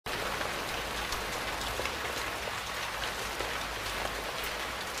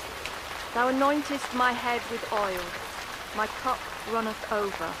Thou anointest my head with oil, my cup runneth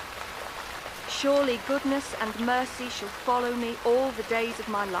over. Surely goodness and mercy shall follow me all the days of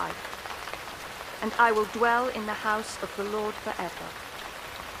my life, and I will dwell in the house of the Lord forever.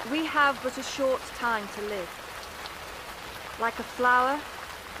 We have but a short time to live. Like a flower,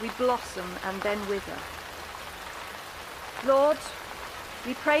 we blossom and then wither. Lord,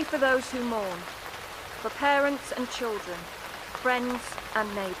 we pray for those who mourn, for parents and children, friends and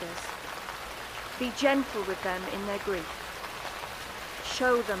neighbours. Be gentle with them in their grief.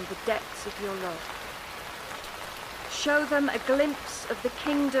 Show them the depths of your love. Show them a glimpse of the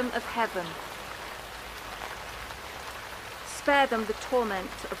kingdom of heaven. Spare them the torment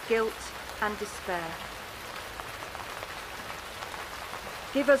of guilt and despair.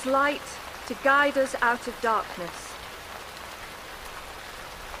 Give us light to guide us out of darkness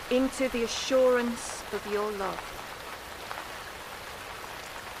into the assurance of your love.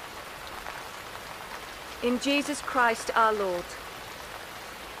 In Jesus Christ our Lord.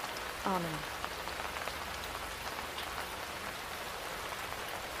 Amen.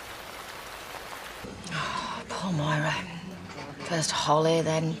 Oh, poor Moira. First Holly,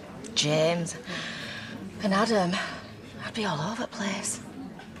 then James, and Adam. I'd be all over the place.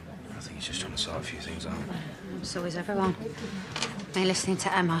 I think he's just trying to sort a few things out. So is everyone. Me listening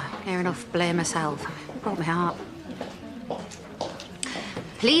to Emma, hearing her blame herself, broke my heart.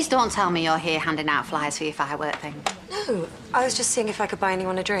 Please don't tell me you're here handing out flyers for your firework thing. No, I was just seeing if I could buy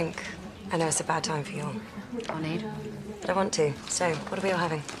anyone a drink. I know it's a bad time for you all. I need. But I want to. So, what are we all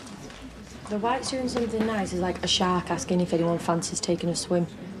having? The White's doing something nice. It's like a shark asking if anyone fancies taking a swim.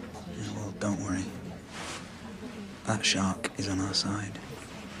 Yeah, well, don't worry. That shark is on our side.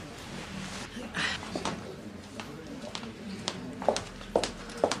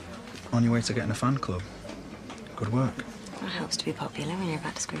 On your way to getting a fan club. Good work. It helps to be popular when you're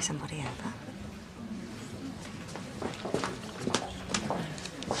about to screw somebody over.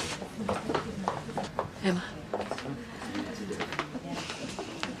 Emma.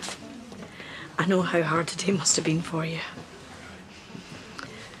 I know how hard today must have been for you.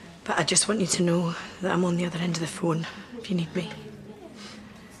 But I just want you to know that I'm on the other end of the phone if you need me.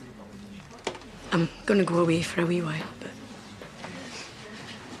 I'm going to go away for a wee while, but...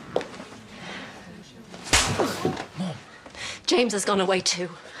 Mom. James has gone away too.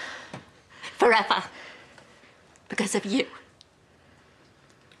 Forever. Because of you.